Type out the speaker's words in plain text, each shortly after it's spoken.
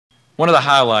One of the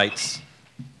highlights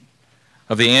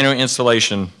of the annual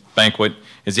installation banquet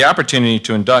is the opportunity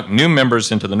to induct new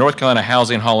members into the North Carolina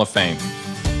Housing Hall of Fame.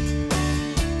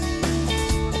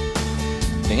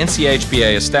 The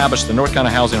NCHBA established the North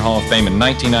Carolina Housing Hall of Fame in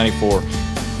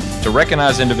 1994 to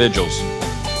recognize individuals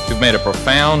who've made a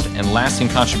profound and lasting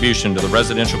contribution to the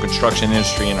residential construction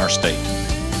industry in our state.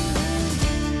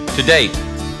 To date,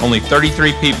 only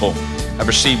 33 people have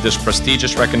received this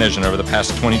prestigious recognition over the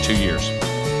past 22 years.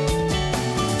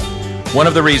 One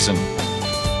of the reasons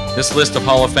this list of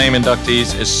Hall of Fame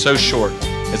inductees is so short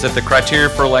is that the criteria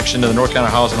for election to the North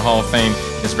Carolina Housing Hall of Fame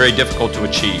is very difficult to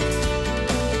achieve.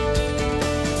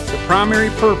 The primary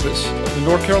purpose of the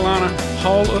North Carolina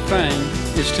Hall of Fame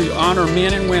is to honor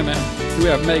men and women who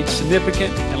have made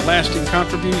significant and lasting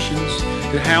contributions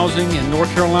to housing in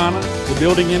North Carolina, the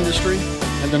building industry,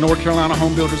 and the North Carolina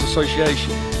Home Builders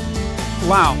Association.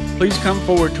 Lyle, please come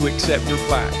forward to accept your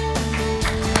plaque.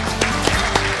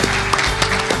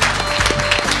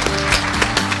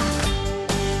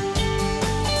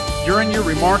 During your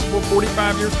remarkable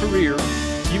 45-year career,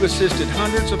 you assisted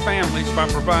hundreds of families by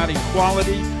providing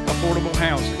quality, affordable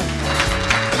housing.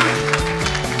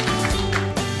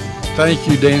 Thank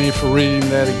you, Danny, for reading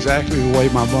that exactly the way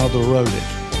my mother wrote it.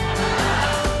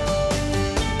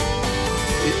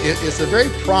 It's a very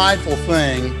prideful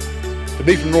thing to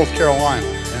be from North Carolina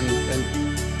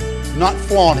and not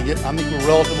flaunting it. I think we're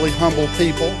relatively humble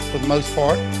people for the most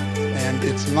part, and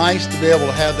it's nice to be able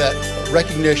to have that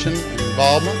recognition and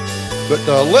involvement. But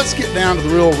let's get down to the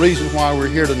real reason why we're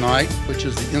here tonight, which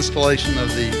is the installation of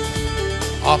the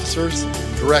officers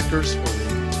and directors for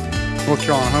the North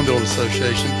Carolina Home Builders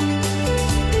Association.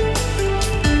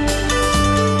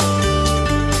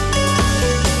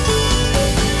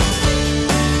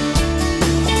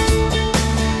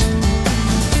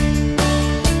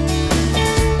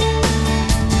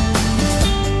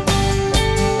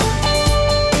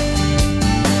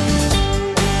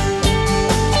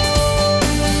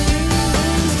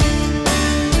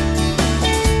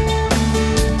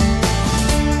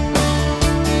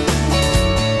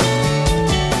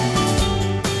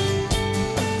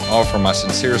 Offer my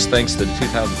sincerest thanks to the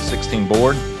 2016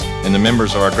 board and the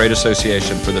members of our great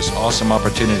association for this awesome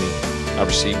opportunity I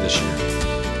received this year.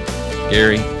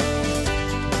 Gary,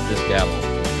 this gavel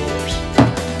is yours.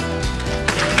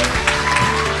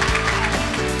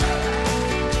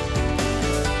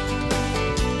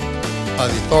 By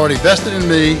the authority vested in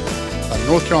me by the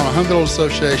North Carolina Home Builders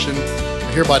Association,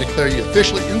 I hereby declare you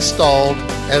officially installed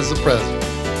as the president.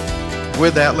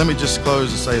 With that, let me just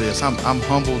close and say this. I'm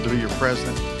humbled to be your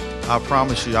president. I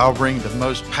promise you I'll bring the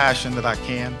most passion that I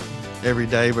can every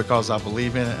day because I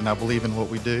believe in it and I believe in what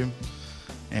we do.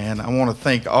 And I want to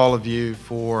thank all of you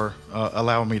for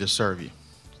allowing me to serve you.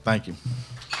 Thank you.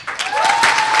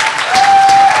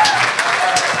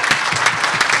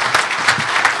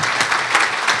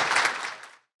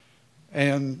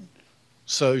 And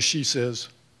so she says,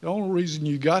 the only reason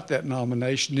you got that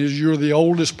nomination is you're the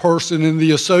oldest person in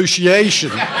the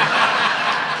association.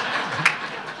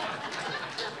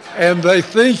 And they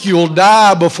think you'll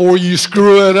die before you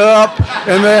screw it up,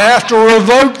 and they have to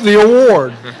revoke the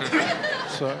award.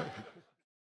 So.